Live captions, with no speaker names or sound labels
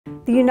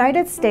The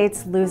United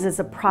States loses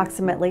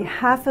approximately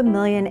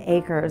 500,000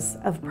 acres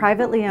of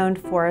privately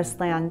owned forest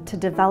land to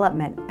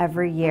development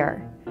every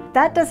year.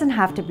 That doesn't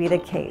have to be the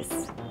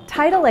case.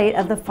 Title 8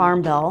 of the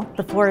Farm Bill,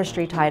 the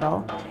Forestry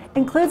Title,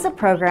 includes a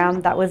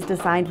program that was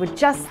designed with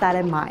just that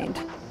in mind.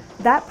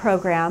 That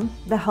program,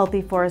 the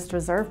Healthy Forest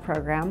Reserve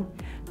Program,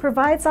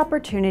 provides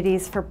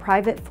opportunities for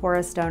private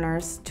forest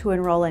owners to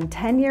enroll in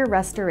 10-year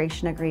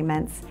restoration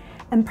agreements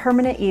and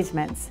permanent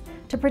easements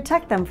to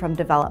protect them from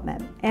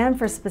development and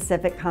for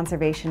specific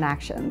conservation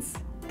actions.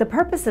 The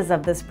purposes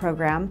of this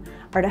program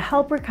are to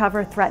help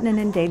recover threatened and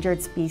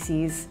endangered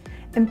species,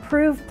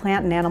 improve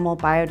plant and animal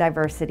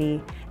biodiversity,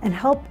 and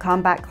help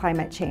combat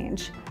climate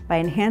change by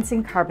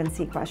enhancing carbon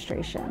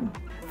sequestration.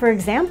 For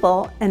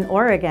example, in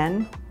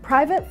Oregon,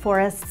 private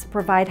forests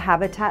provide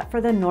habitat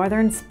for the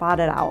northern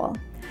spotted owl.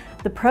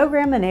 The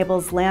program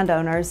enables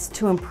landowners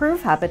to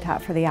improve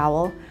habitat for the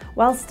owl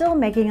while still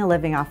making a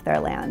living off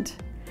their land.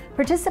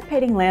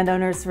 Participating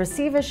landowners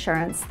receive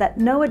assurance that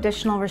no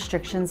additional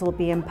restrictions will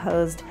be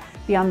imposed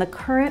beyond the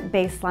current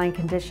baseline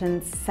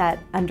conditions set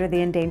under the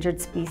Endangered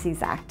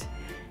Species Act,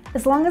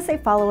 as long as they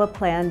follow a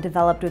plan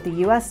developed with the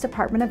U.S.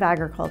 Department of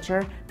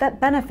Agriculture that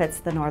benefits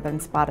the northern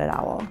spotted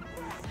owl.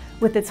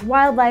 With its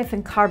wildlife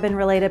and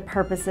carbon-related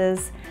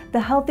purposes, the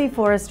Healthy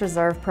Forest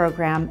Reserve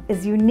Program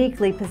is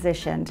uniquely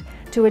positioned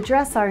to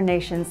address our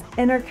nation's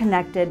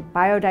interconnected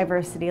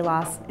biodiversity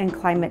loss and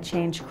climate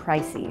change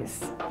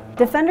crises.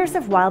 Defenders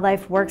of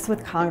Wildlife works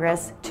with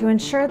Congress to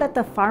ensure that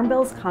the Farm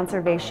Bill's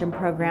conservation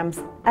programs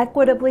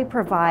equitably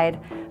provide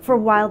for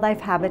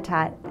wildlife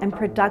habitat and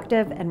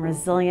productive and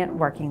resilient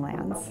working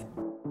lands.